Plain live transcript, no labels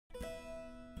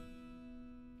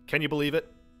Can you believe it?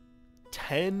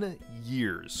 10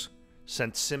 years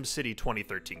since SimCity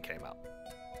 2013 came out.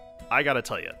 I gotta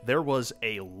tell you, there was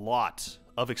a lot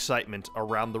of excitement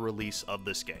around the release of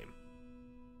this game.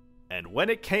 And when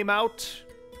it came out,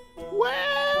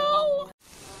 well...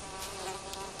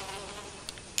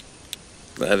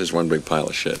 That is one big pile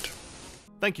of shit.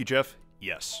 Thank you, Jeff.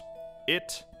 Yes,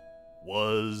 it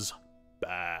was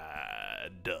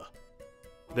bad.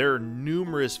 There are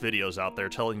numerous videos out there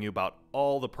telling you about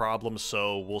all the problems,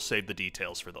 so we'll save the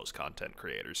details for those content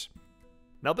creators.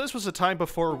 Now, this was a time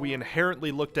before we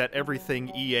inherently looked at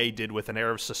everything EA did with an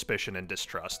air of suspicion and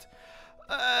distrust.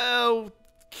 Oh,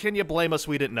 can you blame us?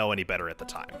 We didn't know any better at the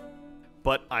time.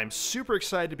 But I'm super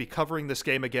excited to be covering this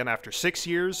game again after 6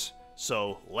 years,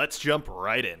 so let's jump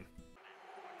right in.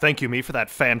 Thank you, me, for that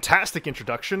fantastic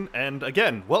introduction, and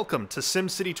again, welcome to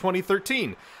SimCity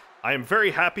 2013. I am very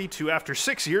happy to, after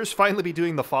 6 years, finally be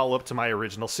doing the follow-up to my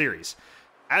original series.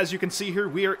 As you can see here,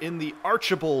 we are in the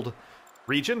Archibald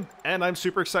region, and I'm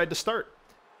super excited to start.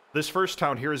 This first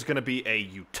town here is going to be a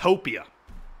utopia.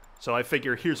 So I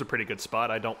figure here's a pretty good spot.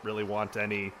 I don't really want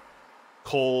any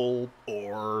coal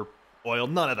or oil,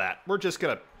 none of that. We're just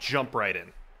going to jump right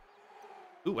in.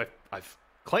 Ooh, I've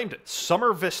claimed it.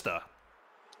 Summer Vista.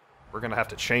 We're going to have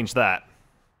to change that.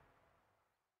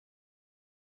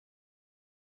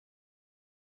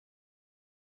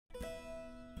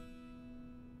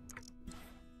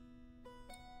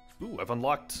 Ooh, I've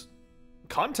unlocked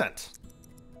content.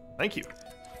 Thank you.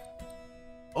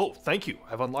 Oh, thank you.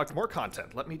 I've unlocked more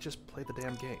content. Let me just play the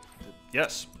damn game.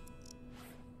 Yes.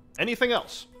 Anything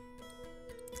else?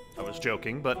 I was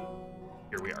joking, but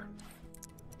here we are.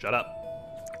 Shut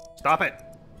up. Stop it.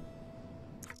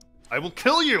 I will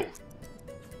kill you!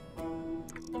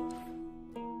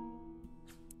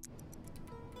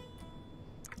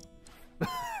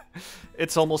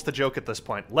 It's almost a joke at this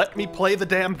point. Let me play the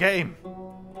damn game.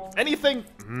 Anything?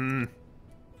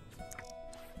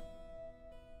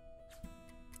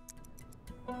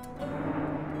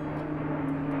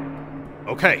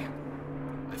 Okay.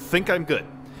 I think I'm good.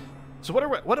 So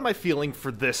what am I feeling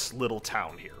for this little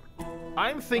town here?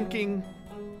 I'm thinking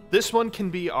this one can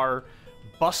be our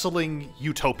bustling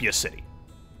utopia city.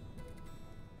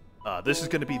 This is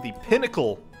going to be the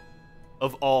pinnacle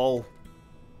of all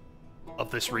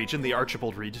of this region, the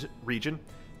Archibald region,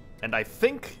 and I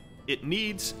think it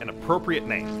needs an appropriate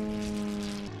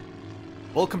name.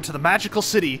 Welcome to the magical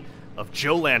city of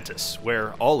Jolantis,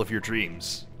 where all of your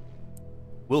dreams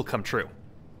will come true.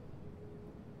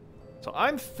 So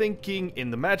I'm thinking in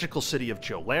the magical city of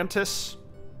Jolantis,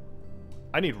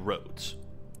 I need roads.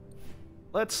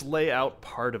 Let's lay out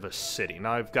part of a city.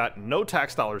 Now I've got no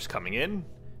tax dollars coming in,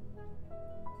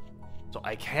 so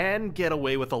I can get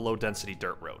away with a low-density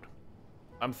dirt road.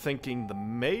 I'm thinking the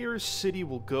mayor's city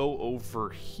will go over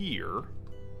here.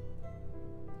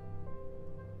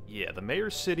 Yeah, the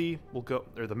mayor's city will go,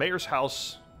 or the mayor's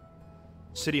house,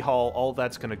 city hall, all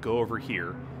that's going to go over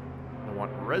here. I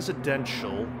want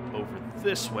residential over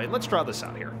this way. Let's draw this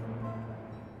out here.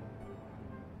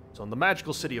 So in the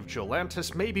magical city of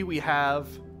Jolantis, maybe we have...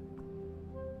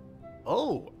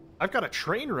 Oh, I've got a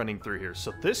train running through here,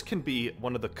 so this can be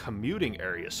one of the commuting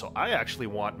areas. So I actually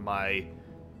want my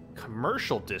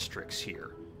commercial districts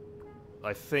here.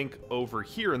 I think over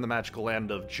here in the magical land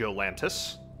of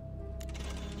Jolantis,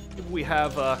 we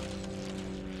have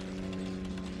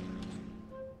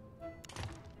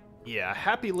yeah,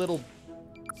 happy little...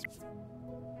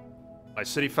 My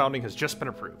city founding has just been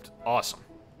approved. Awesome.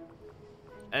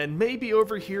 And maybe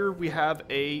over here we have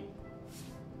a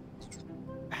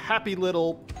happy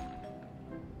little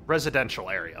residential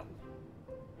area.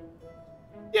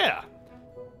 Yeah.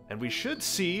 And we should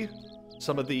see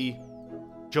some of the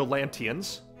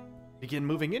Jolantians begin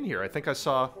moving in here. I think I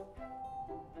saw...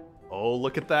 Oh,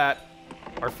 look at that.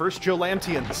 Our first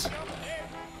Jolantians.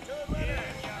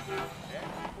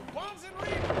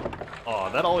 Oh,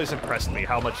 that always impressed me,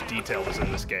 how much detail is in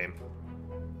this game.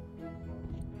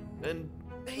 And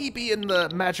maybe in the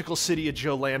magical city of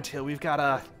Jolantia, we've got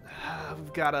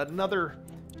another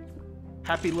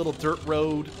happy little dirt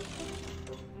road.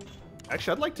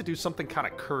 Actually, I'd like to do something kind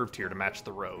of curved here to match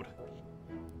the road.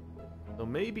 So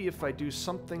maybe if I do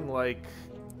something like,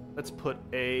 let's put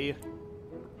a,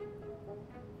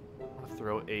 I'll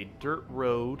throw a dirt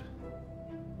road.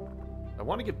 I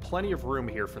want to give plenty of room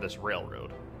here for this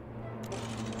railroad.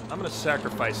 I'm going to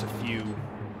sacrifice a few.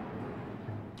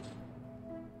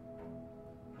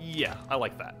 Yeah, I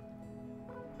like that.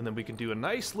 And then we can do a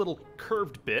nice little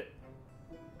curved bit.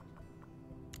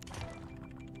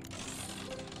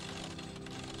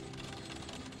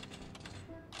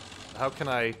 How can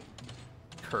I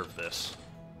curve this?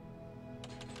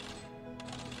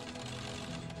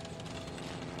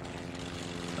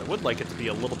 I would like it to be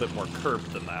a little bit more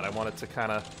curved than that. I want it to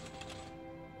kind of...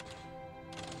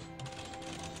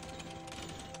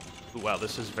 Wow,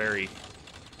 this is very...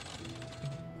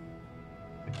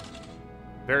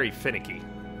 very finicky.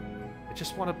 I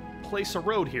just want to place a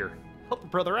road here. Help a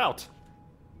brother out.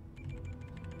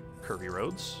 Curvy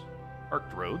roads.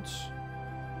 Arced roads.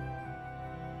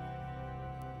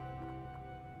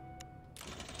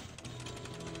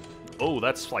 Oh,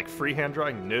 that's like freehand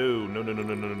drawing? No, no, no, no,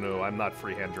 no, no, no, no. I'm not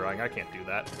freehand drawing. I can't do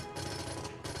that.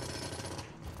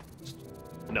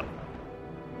 No.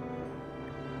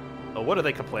 Oh, what are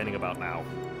they complaining about now?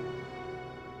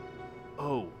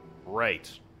 Oh,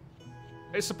 right.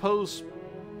 I suppose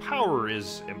power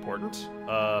is important.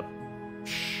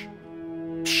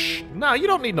 Nah, you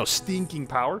don't need no stinking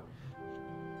power.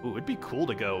 Ooh, it'd be cool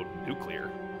to go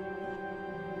nuclear.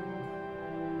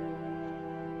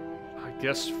 I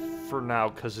guess for now,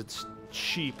 because it's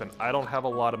cheap and I don't have a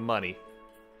lot of money.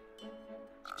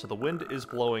 So the wind is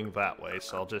blowing that way,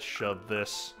 so I'll just shove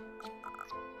this.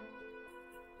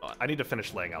 I need to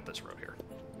finish laying out this road here.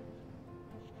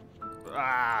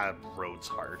 Ah, road's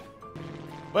hard.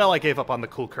 Well, I gave up on the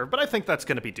cool curve, but I think that's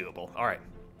going to be doable. All right.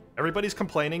 Everybody's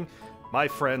complaining. My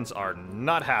friends are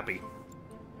not happy.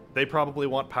 They probably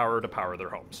want power to power their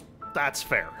homes. That's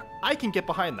fair. I can get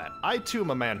behind that. I, too,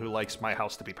 am a man who likes my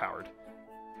house to be powered.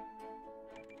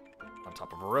 On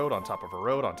top of a road, on top of a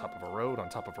road, on top of a road, on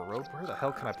top of a road. Where the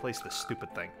hell can I place this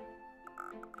stupid thing?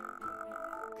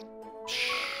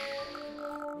 Shh.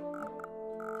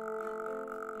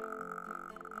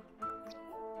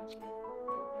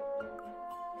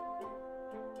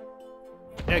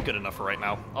 Yeah, good enough for right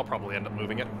now. I'll probably end up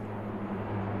moving it.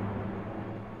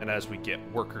 And as we get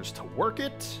workers to work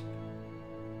it...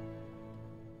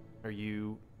 Are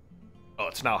you... Oh,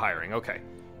 it's now hiring. Okay.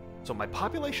 So my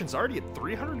population's already at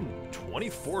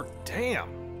 324. Damn.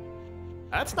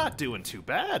 That's not doing too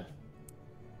bad.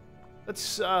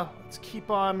 Let's keep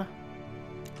on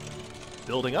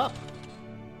building up.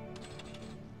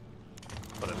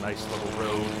 Put a nice little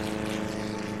road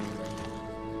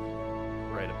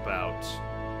right about...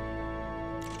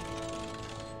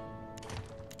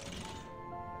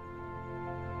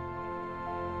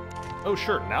 Oh,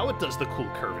 sure, now it does the cool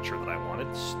curvature that I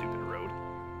wanted. Stupid road.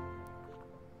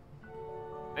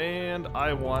 And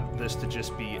I want this to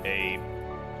just be a...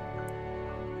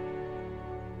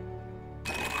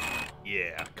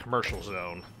 Yeah, commercial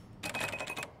zone.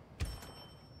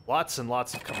 Lots and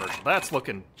lots of commercial. That's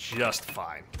looking just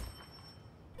fine.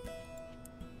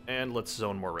 And let's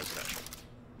zone more residential.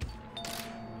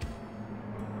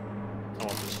 I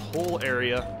want this whole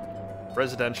area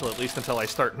residential, at least until I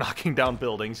start knocking down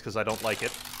buildings, because I don't like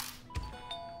it.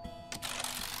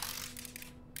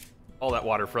 All that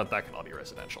waterfront, that can all be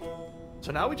residential.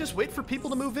 So now we just wait for people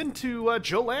to move into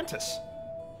Jolantis.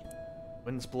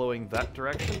 Wind's blowing that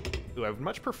direction. Ooh, I would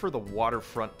much prefer the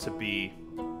waterfront to be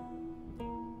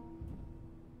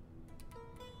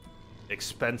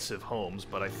expensive homes,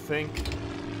 but I think...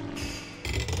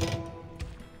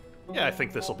 Yeah, I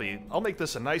think this will be... I'll make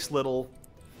this a nice little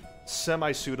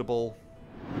semi-suitable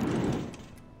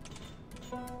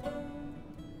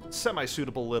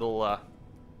little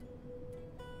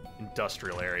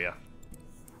industrial area.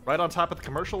 Right on top of the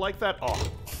commercial like that?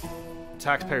 Oh,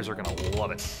 taxpayers are gonna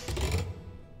love it.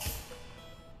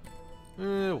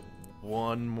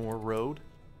 One more road.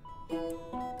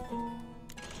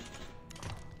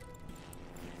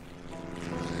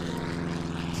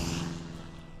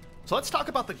 So let's talk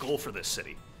about the goal for this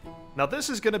city. Now this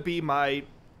is gonna be my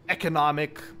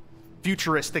economic,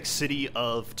 futuristic city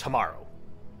of tomorrow.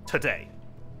 Today.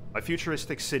 My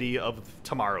futuristic city of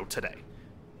tomorrow today.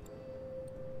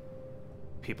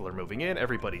 People are moving in,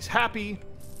 everybody's happy.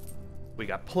 We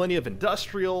got plenty of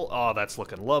industrial. Oh, that's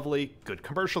looking lovely. Good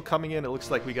commercial coming in. It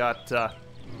looks like we got a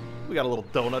little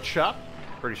donut shop.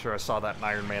 Pretty sure I saw that in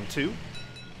Iron Man 2.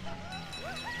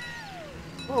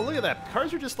 Oh, look at that.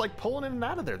 Cars are just like pulling in and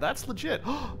out of there. That's legit.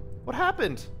 What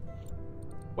happened?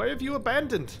 Why have you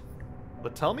abandoned?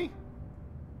 But tell me?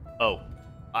 Oh,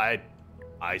 I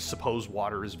suppose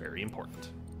water is very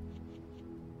important.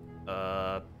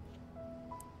 Have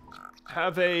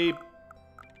a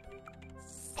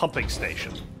pumping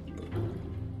station.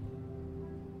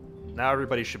 Now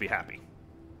everybody should be happy.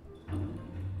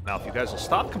 Now if you guys will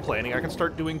stop complaining, I can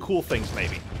start doing cool things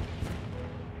maybe.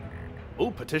 Oh,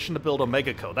 petition to build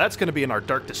Omega Co. That's going to be in our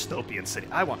dark dystopian city.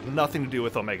 I want nothing to do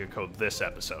with Omega Co. this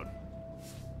episode.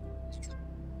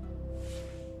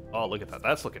 Oh, look at that.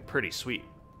 That's looking pretty sweet.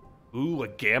 Ooh, a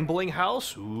gambling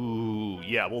house? Ooh,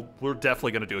 yeah, well, we're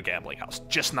definitely going to do a gambling house.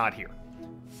 Just not here.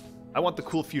 I want the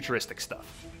cool futuristic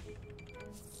stuff.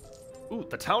 Ooh,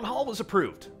 the town hall was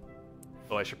approved.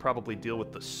 Oh, I should probably deal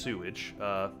with the sewage.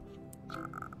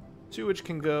 Sewage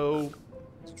can go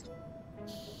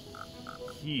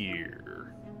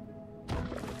here.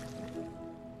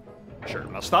 Sure,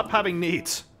 now stop having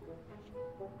needs.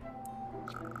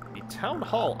 The town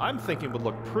hall, I'm thinking, would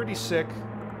look pretty sick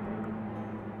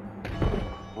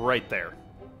right there.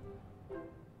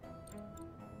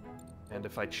 And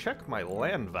if I check my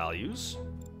land values...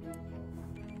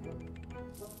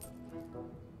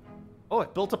 Oh, I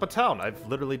built up a town. I've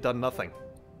literally done nothing.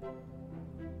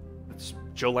 It's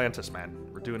Joe Lantis, man.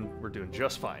 We're doing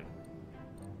just fine.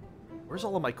 Where's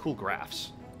all of my cool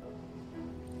graphs?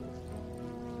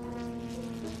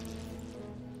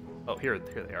 Oh, here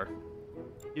they are.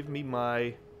 Give me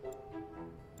my...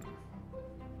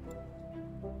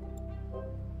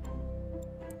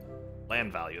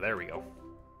 land value. There we go.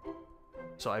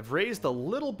 So I've raised a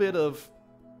little bit of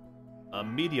a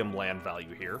medium land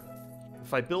value here.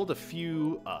 If I build a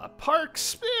few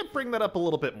parks, bring that up a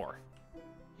little bit more.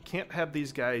 You can't have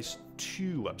these guys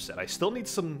too upset. I still need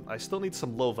some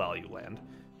low value land.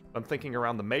 I'm thinking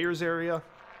around the mayor's area.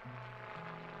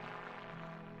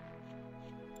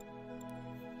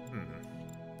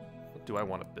 What do I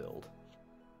want to build?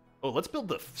 Oh, let's build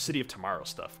the City of Tomorrow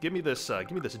stuff. Give me this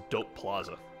dope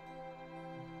plaza.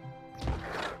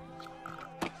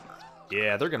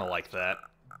 Yeah, they're gonna like that.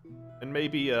 And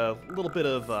maybe a little bit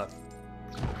of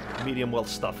medium wealth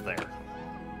stuff there.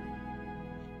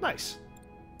 Nice.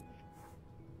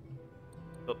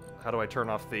 Oh, how do I turn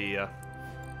off the...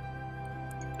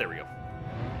 There we go.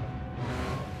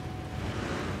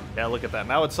 Yeah, look at that.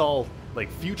 Now it's all,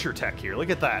 like, future tech here. Look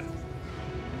at that.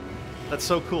 That's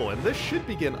so cool. And this should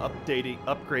begin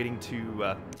upgrading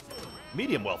to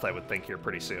medium wealth, I would think, here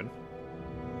pretty soon.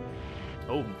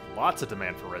 Oh, lots of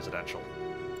demand for residential.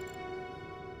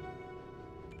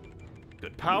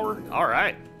 Good power. All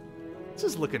right. This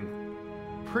is looking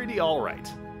pretty all right.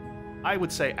 I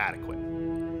would say adequate.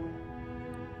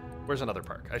 Where's another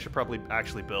park? I should probably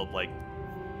actually build, like,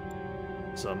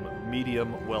 some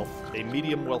medium wealth... A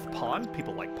medium wealth pond?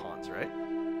 People like ponds, right?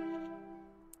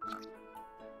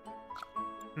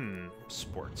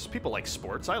 Sports. People like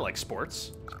sports. I like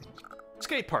sports.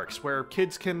 Skate parks, where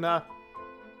kids can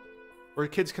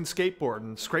skateboard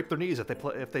and scrape their knees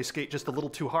if they skate just a little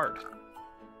too hard.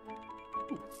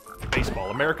 Ooh.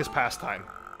 Baseball, America's pastime.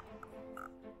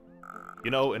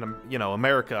 You know, in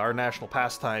America, our national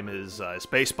pastime is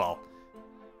baseball.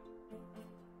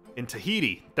 In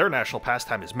Tahiti, their national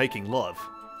pastime is making love.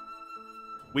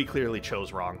 We clearly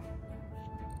chose wrong.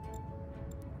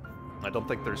 I don't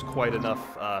think there's quite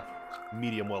enough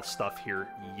medium wealth stuff here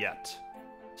yet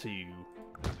to...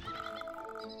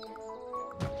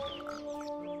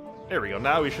 There we go.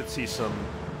 Now we should see some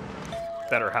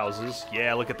better houses.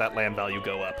 Yeah, look at that land value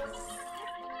go up.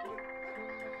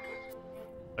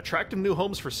 Attractive new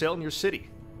homes for sale in your city.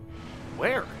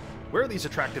 Where? Where are these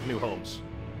attractive new homes?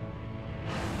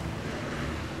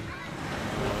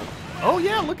 Oh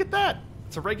yeah, look at that!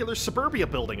 It's a regular suburbia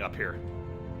building up here.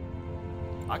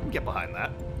 I can get behind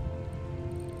that.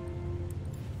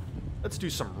 Let's do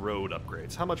some road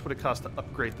upgrades. How much would it cost to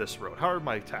upgrade this road? How are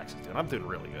my taxes doing? I'm doing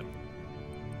really good.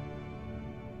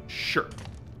 Sure.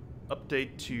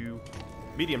 Update to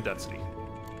medium density.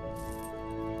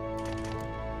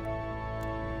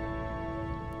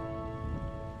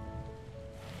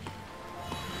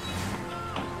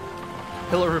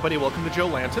 Hello everybody, welcome to Joe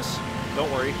Lantis.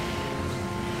 Don't worry.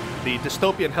 The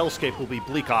dystopian hellscape will be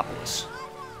Bleakopolis.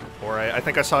 Or I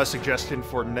think I saw a suggestion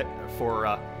for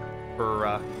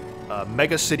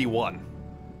Mega City 1.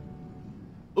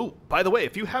 Ooh, by the way,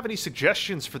 if you have any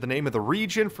suggestions for the name of the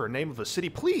region, for a name of a city,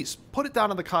 please put it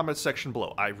down in the comments section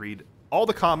below. I read all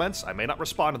the comments. I may not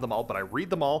respond to them all, but I read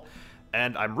them all,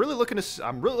 and I'm really looking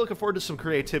forward to some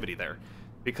creativity there,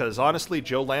 because honestly,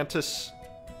 Joe Lantis,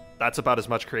 that's about as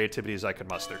much creativity as I can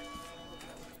muster.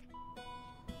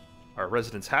 Are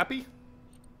residents happy?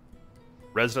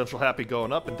 Residential happy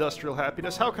going up, industrial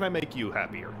happiness. How can I make you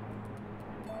happier?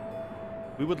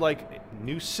 We would like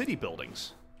new city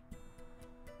buildings.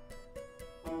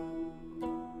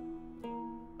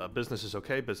 Business is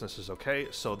okay, business is okay.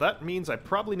 So that means I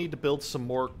probably need to build some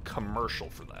more commercial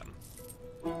for them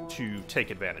to take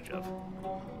advantage of.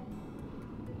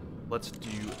 Let's do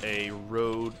a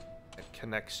road that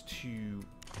connects to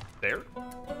there.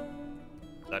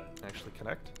 That actually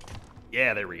connect?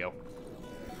 Yeah, there we go.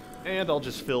 And I'll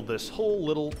just fill this whole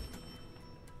little...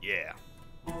 Yeah.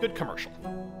 Good commercial.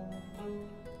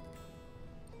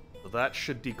 So that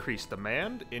should decrease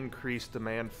demand, increase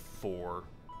demand for...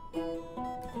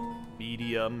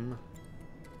 medium...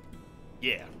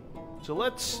 Yeah. So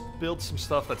let's build some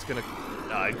stuff that's gonna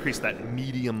increase that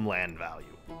medium land value.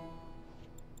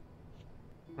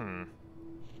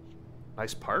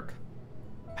 Nice park.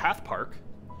 Path park.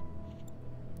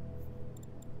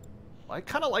 Well, I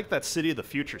kind of like that City of the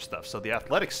Future stuff, so the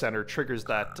Athletic Center triggers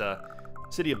that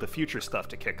City of the Future stuff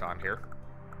to kick on here.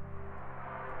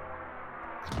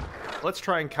 Let's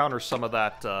try and counter some of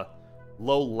that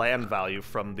low land value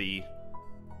from the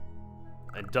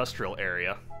industrial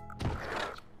area.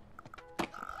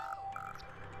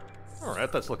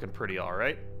 Alright, that's looking pretty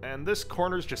alright. And this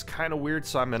corner's just kind of weird,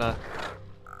 so I'm gonna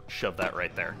shove that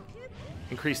right there.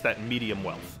 Increase that medium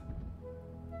wealth.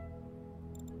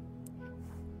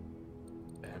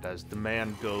 And as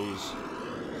demand goes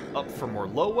up for more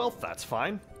low wealth, that's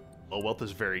fine. Low wealth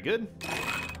is very good.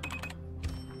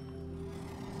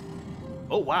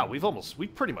 Oh wow,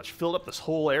 we've pretty much filled up this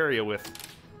whole area with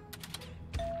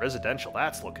residential.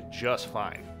 That's looking just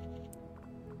fine.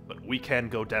 But we can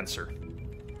go denser.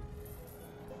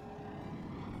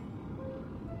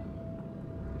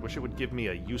 Wish it would give me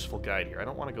a useful guide here. I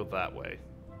don't want to go that way.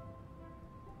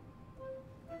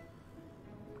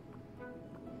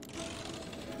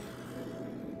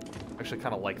 Actually,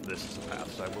 kind of like this as a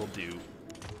path, so I will do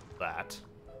that.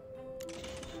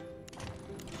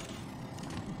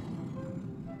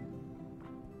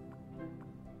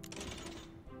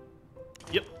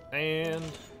 Yep, and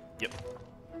yep.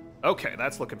 Okay,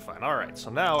 that's looking fine. All right,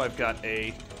 so now I've got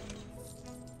a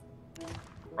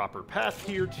proper path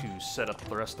here to set up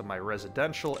the rest of my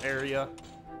residential area.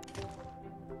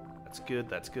 That's good,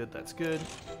 that's good, that's good.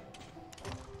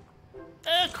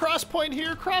 And cross point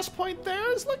here, cross point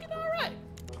there is looking alright.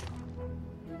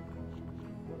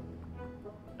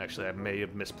 Actually, I may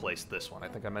have misplaced this one. I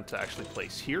think I meant to actually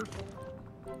place here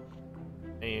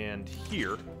and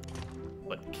here,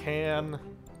 but can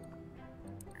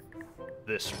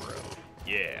this road?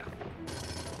 Yeah.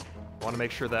 I want to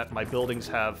make sure that my buildings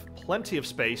have plenty of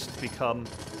space to become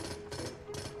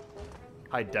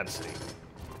high density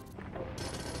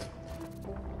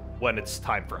when it's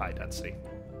time for high density.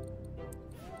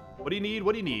 What do you need?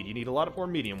 What do you need? You need a lot more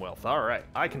medium wealth. All right,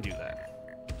 I can do that.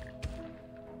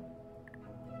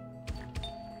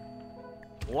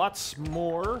 Lots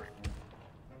more.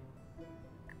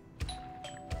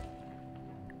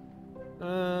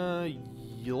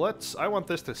 I want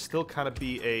this to still kind of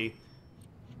be a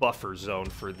buffer zone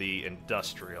for the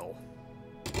industrial.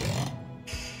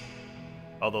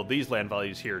 Although these land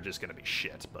values here are just going to be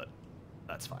shit, but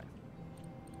that's fine.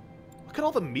 Look at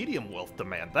all the medium wealth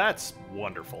demand. That's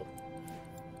wonderful.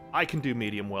 I can do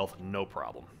medium wealth, no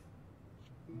problem.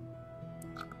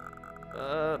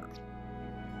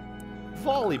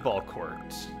 Volleyball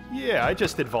court. Yeah, I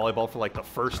just did volleyball for like the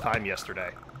first time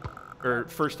yesterday. Or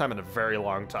first time in a very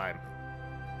long time.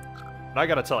 And I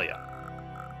gotta tell you,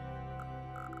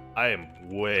 I am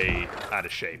way out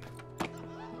of shape.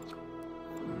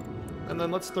 And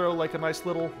then let's throw like a nice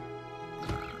little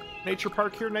nature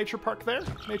park here, nature park there,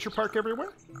 nature park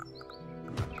everywhere.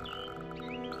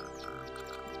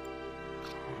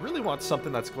 Really want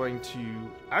something that's going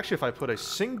to... Actually, if I put a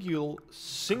single...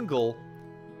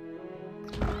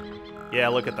 Yeah,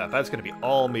 look at that. That's going to be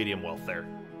all medium wealth there.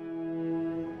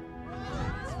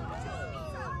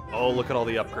 Oh, look at all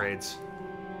the upgrades.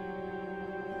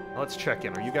 Let's check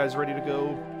in. Are you guys ready to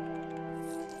go?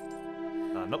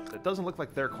 Nope, it doesn't look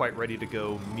like they're quite ready to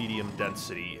go medium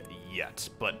density yet,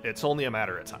 but it's only a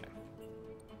matter of time.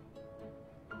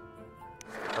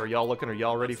 Are y'all looking? Are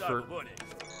y'all ready for... What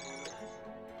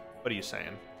are you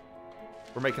saying?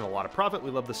 We're making a lot of profit. We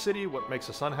love the city. What makes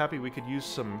us unhappy? We could use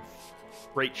some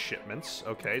freight shipments.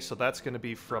 Okay, so that's going to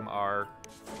be from our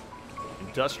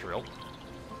industrial.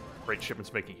 Freight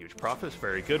shipments making huge profits.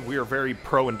 Very good. We are very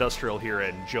pro-industrial here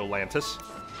in Jolantis.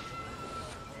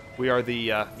 We are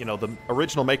the, you know, the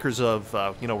original makers of,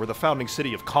 you know, we're the founding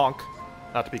city of Conch,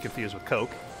 not to be confused with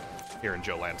Coke, here in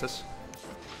Jolantis.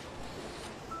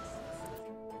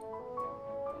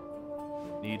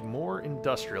 Need more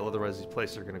industrial, otherwise these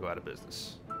places are going to go out of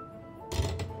business.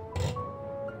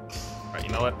 Alright, you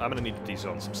know what? I'm going to need to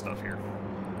dezone some stuff here.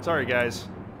 Sorry, guys.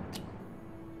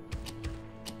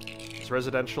 This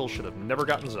residential should have never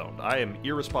gotten zoned. I am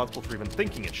irresponsible for even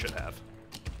thinking it should have.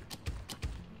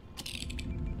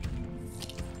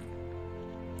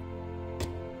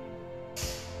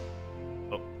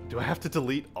 Do I have to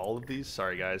delete all of these?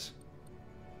 Sorry, guys.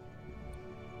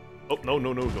 Oh, no,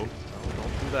 don't do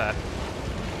that.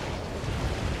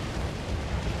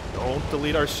 Don't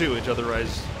delete our sewage,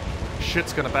 otherwise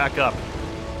shit's gonna back up.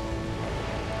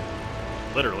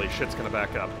 Literally, shit's gonna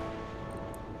back up.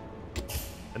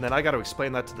 And then I gotta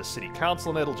explain that to the city council,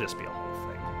 and it'll just be a whole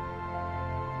thing.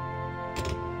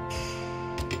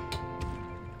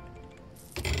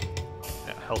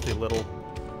 healthy little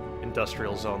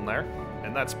industrial zone there.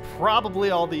 And that's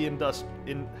probably all the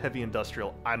heavy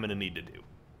industrial I'm going to need to do.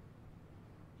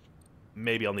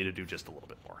 Maybe I'll need to do just a little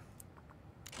bit more.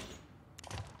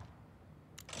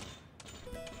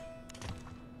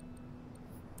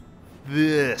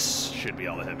 This should be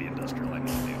all the heavy industrial I need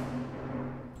to do.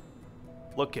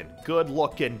 Looking good,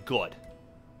 looking good.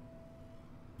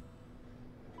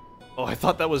 Oh, I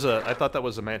thought that was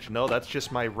a mansion. No, that's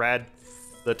just my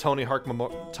the Tony Hawk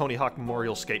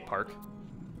Memorial Skate Park.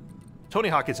 Tony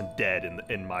Hawk isn't dead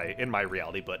in my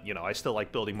reality, but you know, I still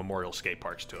like building memorial skate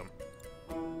parks to him.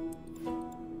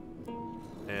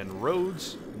 And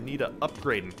roads need a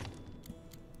upgrading.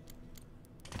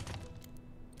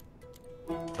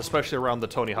 Especially around the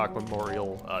Tony Hawk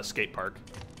Memorial Skate Park.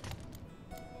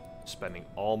 Spending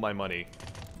all my money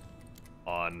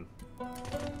on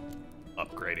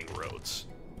upgrading roads.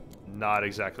 Not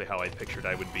exactly how I pictured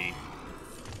I would be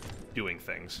doing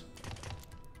things.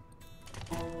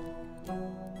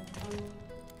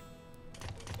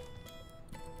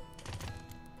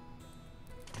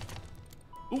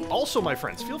 Ooh, also, my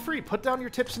friends, feel free, put down your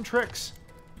tips and tricks.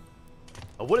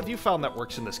 What have you found that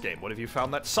works in this game? What have you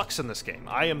found that sucks in this game?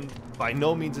 I am by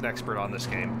no means an expert on this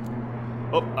game.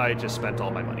 Oh, I just spent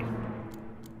all my money.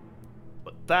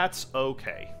 But that's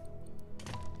okay.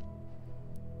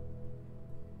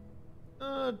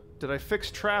 Did I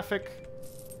fix traffic?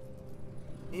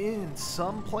 In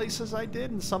some places I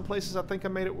did, in some places I think I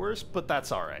made it worse, but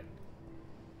that's alright.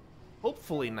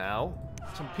 Hopefully now,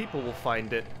 some people will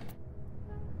find it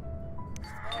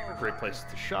a great place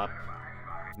to shop.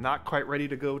 Not quite ready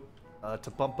to go to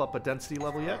bump up a density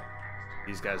level yet.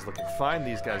 These guys looking fine.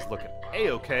 These guys looking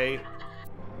a-okay.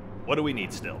 What do we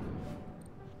need still?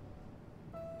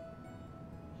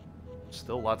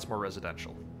 Still lots more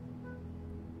residential.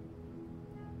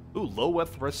 Ooh,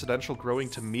 low-wealth residential growing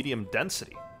to medium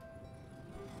density.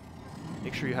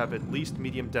 Make sure you have at least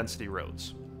medium density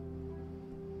roads.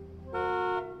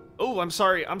 Oh, I'm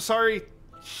sorry. I'm sorry.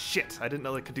 Shit, I didn't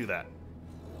know they could do that.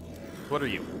 What are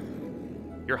you?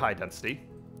 You're high density.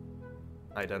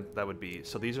 That would be...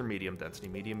 So these are medium density.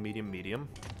 Medium, medium, medium.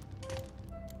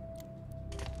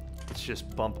 Let's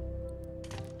just bump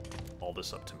all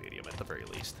this up to medium at the very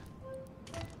least.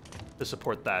 To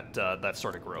support that, that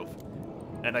sort of growth.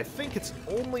 And I think it's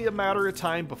only a matter of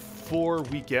time before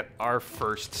we get our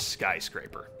first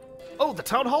skyscraper. Oh, the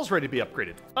town hall's ready to be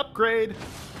upgraded. Upgrade!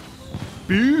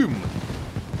 Boom!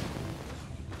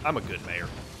 I'm a good mayor.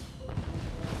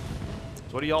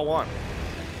 So what do y'all want?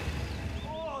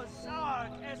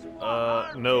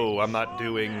 No, I'm not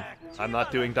doing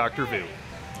Dr. Vu.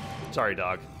 Sorry,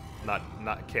 dog.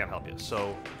 Can't help you.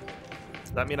 So,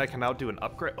 does that mean I can now do an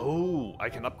upgrade? Oh, I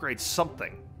can upgrade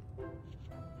something.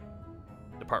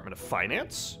 Department of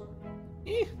Finance?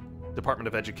 Department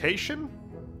of Education?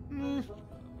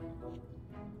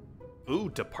 Ooh,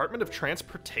 Department of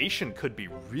Transportation could be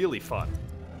really fun.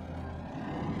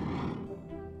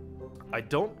 I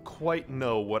don't quite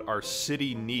know what our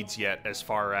city needs yet as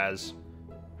far as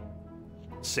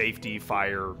safety,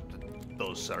 fire,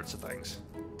 those sorts of things.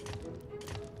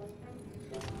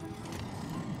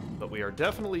 But we are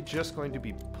definitely just going to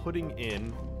be putting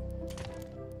in...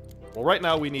 Well, right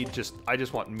now we need I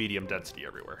just want medium density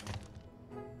everywhere.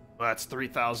 Well, that's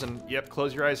 3,000. Yep,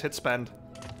 close your eyes, hit spend.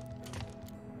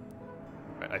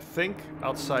 Right, I think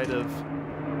outside of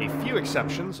a few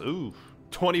exceptions... Ooh,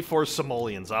 24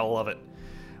 simoleons. I love it.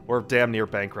 We're damn near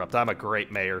bankrupt. I'm a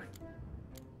great mayor.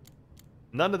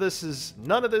 None of this is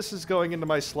going into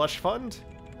my slush fund.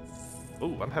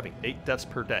 Ooh, I'm having 8 deaths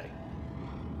per day.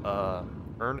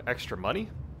 Earn extra money.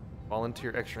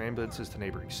 Volunteer extra ambulances to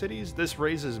neighboring cities. This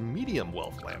raises medium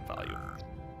wealth land value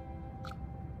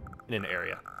in an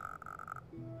area.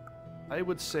 I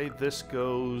would say this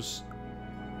goes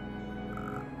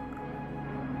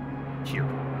here.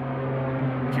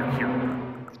 Here.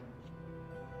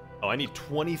 Oh, I need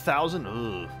 20,000?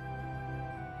 Ugh.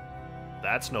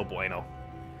 That's no bueno.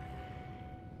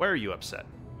 Why are you upset?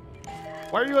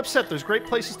 Why are you upset? There's great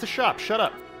places to shop. Shut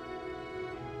up.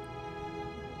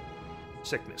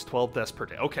 Sickness, 12 deaths per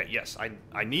day. Okay, yes,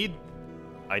 I need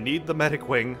the medic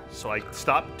wing, so I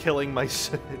stop killing my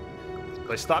Sims.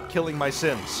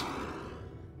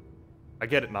 I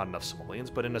get it, not enough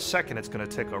simoleons, but in a second it's going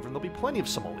to tick over, and there'll be plenty of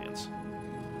simoleons.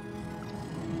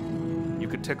 You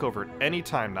could tick over at any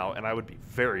time now, and I would be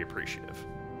very appreciative.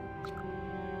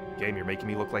 Game, you're making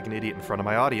me look like an idiot in front of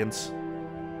my audience.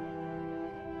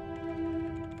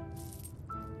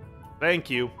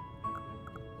 Thank you.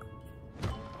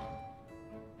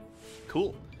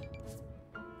 Cool.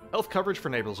 Health coverage for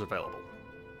neighbors available.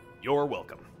 You're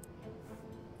welcome.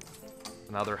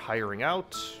 Now they're hiring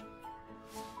out.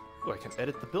 Oh, I can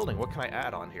edit the building. What can I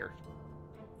add on here?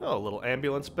 Oh, a little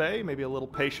ambulance bay, maybe a little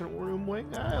patient room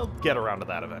wing. I'll get around to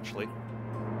that eventually.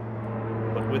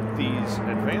 But with these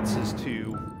advances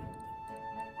to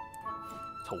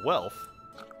wealth,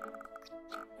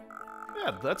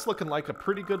 yeah, that's looking like a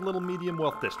pretty good little medium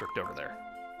wealth district over there.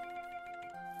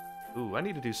 Ooh, I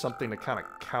need to do something to kind of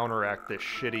counteract this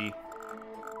shitty...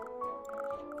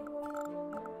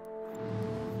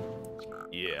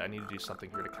 Yeah, I need to do something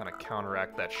here to kind of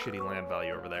counteract that shitty land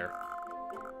value over there.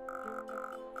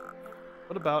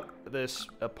 What about this,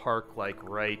 a park like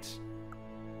right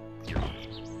here?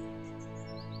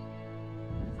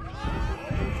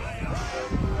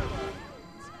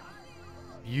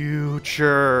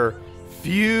 Future!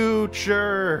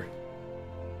 Future!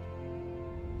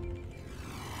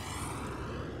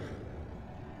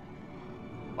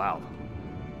 Wow.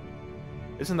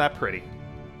 Isn't that pretty?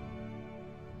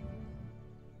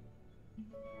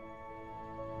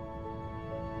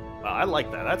 I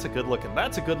like that. That's a good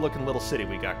looking little city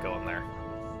we got going there.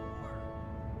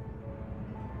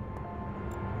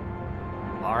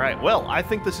 Alright, well, I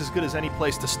think this is as good as any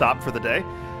place to stop for the day.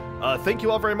 Thank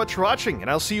you all very much for watching,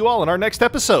 and I'll see you all in our next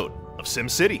episode of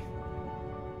SimCity.